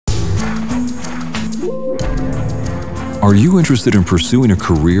Are you interested in pursuing a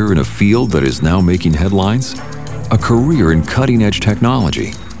career in a field that is now making headlines? A career in cutting-edge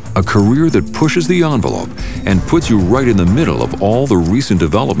technology? A career that pushes the envelope and puts you right in the middle of all the recent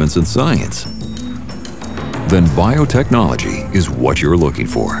developments in science? Then biotechnology is what you're looking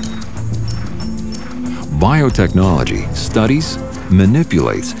for. Biotechnology studies,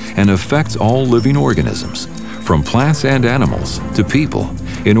 manipulates, and affects all living organisms, from plants and animals to people,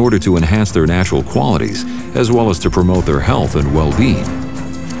 in order to enhance their natural qualities as well as to promote their health and well-being.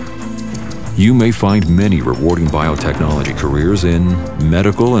 You may find many rewarding biotechnology careers in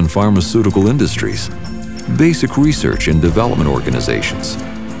medical and pharmaceutical industries, basic research and development organizations,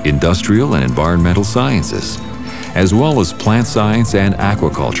 industrial and environmental sciences, as well as plant science and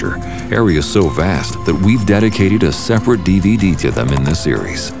aquaculture, areas so vast that we've dedicated a separate DVD to them in this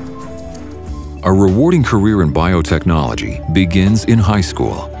series. A rewarding career in biotechnology begins in high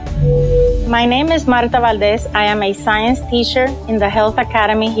school. My name is Marta Valdez. I am a science teacher in the Health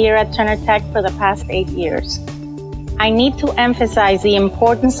Academy here at Turner Tech for the past 8 years. I need to emphasize the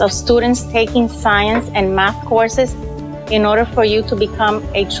importance of students taking science and math courses in order for you to become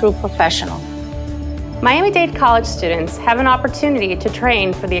a true professional. Miami-Dade College students have an opportunity to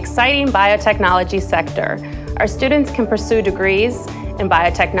train for the exciting biotechnology sector. Our students can pursue degrees in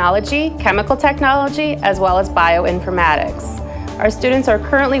biotechnology, chemical technology, as well as bioinformatics. Our students are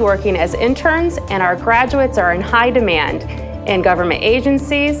currently working as interns, and our graduates are in high demand in government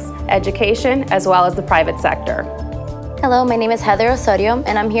agencies, education, as well as the private sector. Hello, my name is Heather Osorio,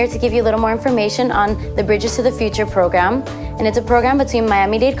 and I'm here to give you a little more information on the Bridges to the Future program. And it's a program between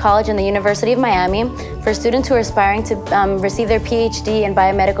Miami-Dade College and the University of Miami for students who are aspiring to receive their PhD in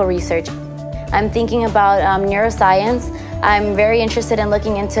biomedical research. I'm thinking about neuroscience. I'm very interested in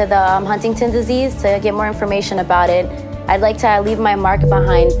looking into the Huntington disease to get more information about it. I'd like to leave my mark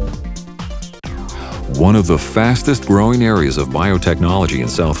behind. One of the fastest growing areas of biotechnology in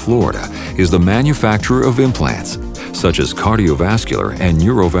South Florida is the manufacture of implants, such as cardiovascular and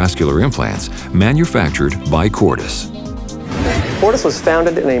neurovascular implants manufactured by Cordis. Cordis was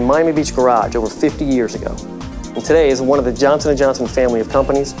founded in a Miami Beach garage over 50 years ago, and today is one of the Johnson & Johnson family of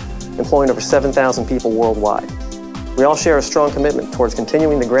companies, employing over 7,000 people worldwide. We all share a strong commitment towards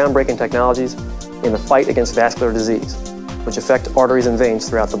continuing the groundbreaking technologies in the fight against vascular disease, which affect arteries and veins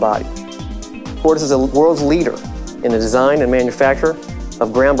throughout the body. Cordis is the world's leader in the design and manufacture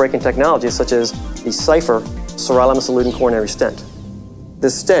of groundbreaking technologies such as the Cypher sirolimus-eluting coronary stent.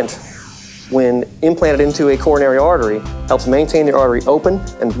 This stent, when implanted into a coronary artery, helps maintain the artery open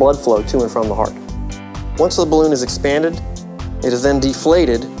and blood flow to and from the heart. Once the balloon is expanded, it is then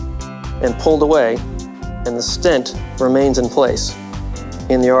deflated and pulled away, and the stent remains in place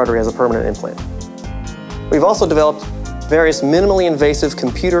in the artery as a permanent implant. We've also developed various minimally invasive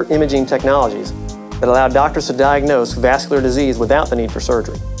computer imaging technologies that allow doctors to diagnose vascular disease without the need for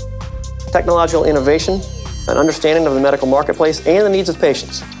surgery. Technological innovation, an understanding of the medical marketplace, and the needs of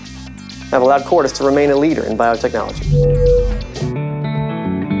patients have allowed Cordis to remain a leader in biotechnology.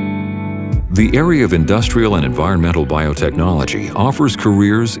 The area of industrial and environmental biotechnology offers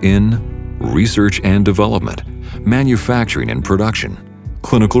careers in research and development, manufacturing and production,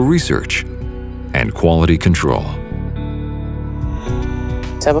 clinical research, and quality control.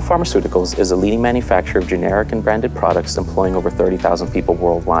 Teva Pharmaceuticals is a leading manufacturer of generic and branded products employing over 30,000 people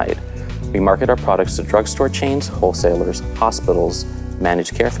worldwide. We market our products to drugstore chains, wholesalers, hospitals,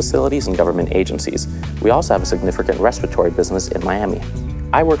 managed care facilities, and government agencies. We also have a significant respiratory business in Miami.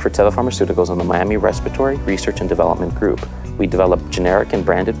 I work for Teva Pharmaceuticals in the Miami Respiratory Research and Development Group. We develop generic and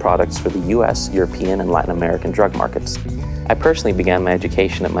branded products for the US, European, and Latin American drug markets. I personally began my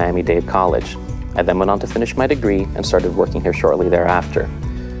education at Miami-Dade College. I then went on to finish my degree and started working here shortly thereafter.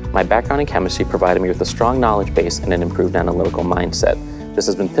 My background in chemistry provided me with a strong knowledge base and an improved analytical mindset. This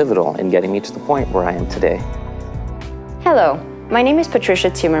has been pivotal in getting me to the point where I am today. Hello, my name is Patricia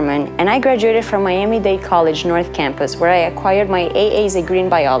Timmerman, and I graduated from Miami-Dade College North Campus, where I acquired my AA's degree in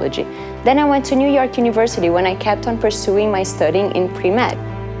biology. Then I went to New York University when I kept on pursuing my studying in pre-med.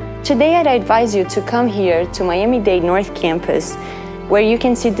 Today I'd advise you to come here to Miami-Dade North Campus, where you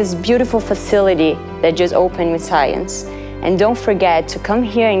can see this beautiful facility that just opened with science. And don't forget to come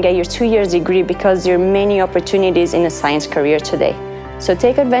here and get your 2-year degree, because there are many opportunities in a science career today. So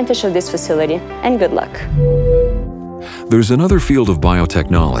take advantage of this facility, and good luck. There's another field of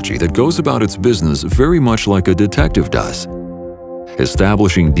biotechnology that goes about its business very much like a detective does,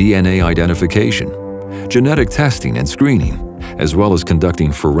 establishing DNA identification, genetic testing and screening, as well as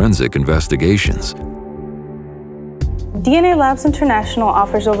conducting forensic investigations. DNA Labs International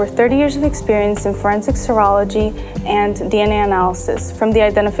offers over 30 years of experience in forensic serology and DNA analysis, from the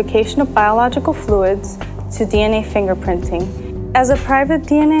identification of biological fluids to DNA fingerprinting. As a private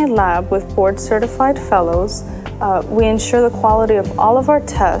DNA lab with board-certified fellows, we ensure the quality of all of our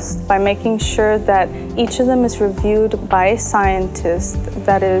tests by making sure that each of them is reviewed by a scientist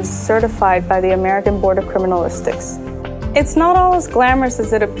that is certified by the American Board of Criminalistics. It's not all as glamorous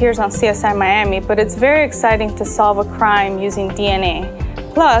as it appears on CSI Miami, but it's very exciting to solve a crime using DNA.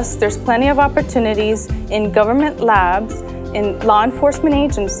 Plus, there's plenty of opportunities in government labs, in law enforcement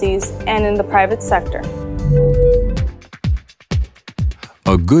agencies, and in the private sector.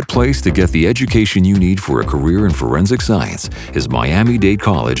 A good place to get the education you need for a career in forensic science is Miami-Dade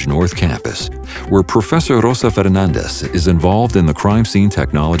College North Campus, where Professor Rosa Fernandez is involved in the Crime Scene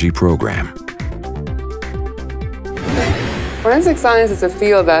Technology program. Forensic science is a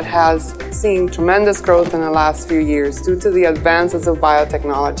field that has seen tremendous growth in the last few years due to the advances of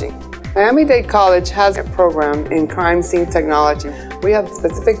biotechnology. Miami-Dade College has a program in crime scene technology. We have a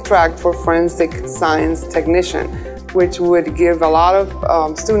specific track for forensic science technician, which would give a lot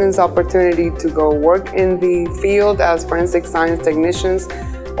of students opportunity to go work in the field as forensic science technicians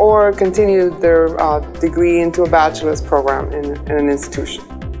or continue their degree into a bachelor's program in an institution.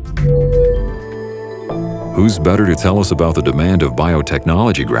 Who's better to tell us about the demand of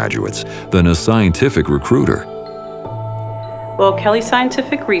biotechnology graduates than a scientific recruiter? Well, Kelly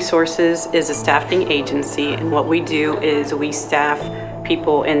Scientific Resources is a staffing agency, and what we do is we staff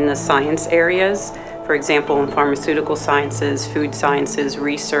people in the science areas. For example, in pharmaceutical sciences, food sciences,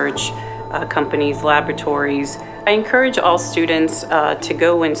 research, companies, laboratories. I encourage all students to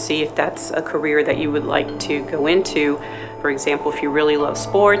go and see if that's a career that you would like to go into. For example, if you really love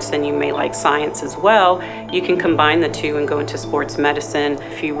sports and you may like science as well, you can combine the two and go into sports medicine.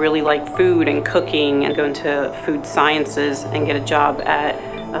 If you really like food and cooking, and go into food sciences and get a job at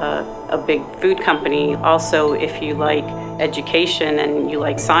a big food company. Also, if you like education and you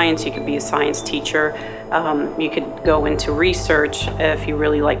like science, you could be a science teacher. You could go into research if you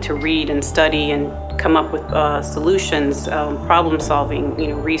really like to read and study and come up with solutions, problem solving. You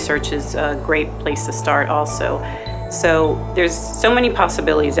know, research is a great place to start also. So there's so many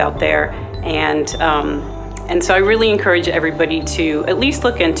possibilities out there, and so I really encourage everybody to at least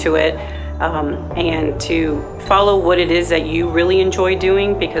look into it and to follow what it is that you really enjoy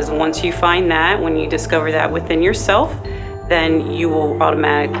doing, because once you find that, when you discover that within yourself, then you will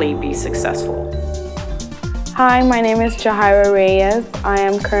automatically be successful. Hi, my name is Jahaira Reyes. I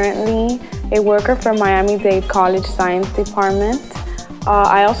am currently a worker for Miami-Dade College Science Department.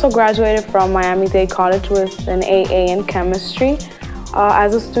 I also graduated from Miami-Dade College with an AA in chemistry.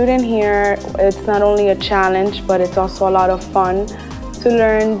 As a student here, it's not only a challenge, but it's also a lot of fun to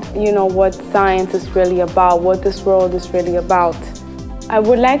learn, you know, what science is really about, what this world is really about. I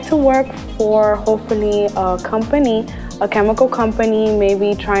would like to work for, hopefully, a company, a chemical company,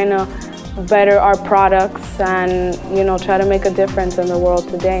 maybe trying to better our products and, you know, try to make a difference in the world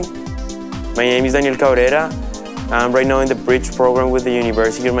today. My name is Daniel Cabrera. I'm right now in the bridge program with the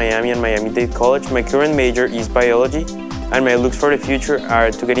University of Miami and Miami-Dade College. My current major is biology, and my looks for the future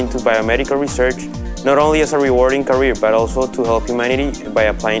are to get into biomedical research, not only as a rewarding career, but also to help humanity by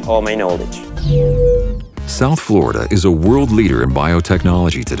applying all my knowledge. South Florida is a world leader in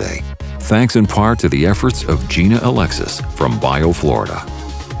biotechnology today, thanks in part to the efforts of Gina Alexis from BioFlorida.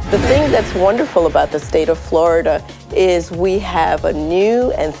 The thing that's wonderful about the state of Florida is we have a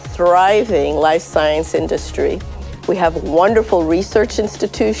new and thriving life science industry. We have wonderful research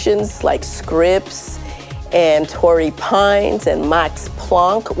institutions like Scripps and Torrey Pines and Max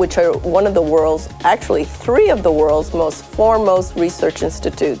Planck, which are one of the world's, actually 3 of the world's most foremost research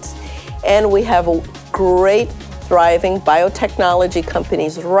institutes. And we have great, thriving biotechnology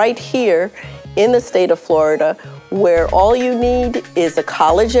companies right here in the state of Florida, where all you need is a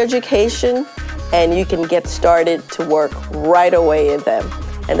college education and you can get started to work right away in them.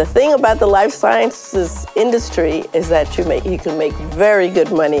 And the thing about the life sciences industry is that you can make very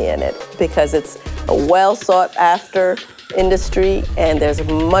good money in it, because it's a well sought after industry and there's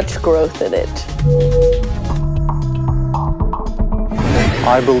much growth in it.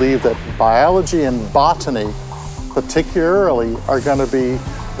 I believe that biology and botany particularly are going to be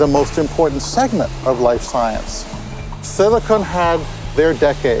the most important segment of life science. Silicon had their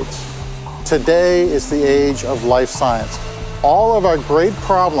decades. Today is the age of life science. All of our great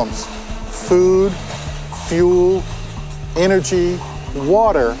problems, food, fuel, energy,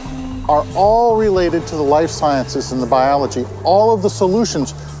 water, are all related to the life sciences and the biology. All of the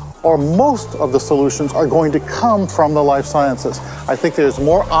solutions, or most of the solutions, are going to come from the life sciences. I think there's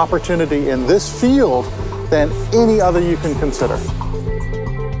more opportunity in this field than any other you can consider.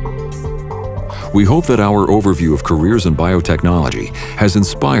 We hope that our overview of careers in biotechnology has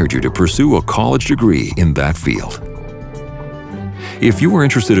inspired you to pursue a college degree in that field. If you are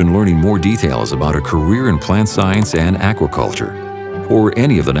interested in learning more details about a career in plant science and aquaculture, or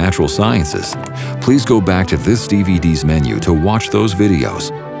any of the natural sciences, please go back to this DVD's menu to watch those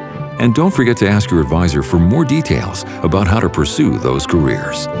videos. And don't forget to ask your advisor for more details about how to pursue those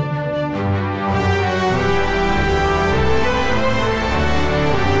careers.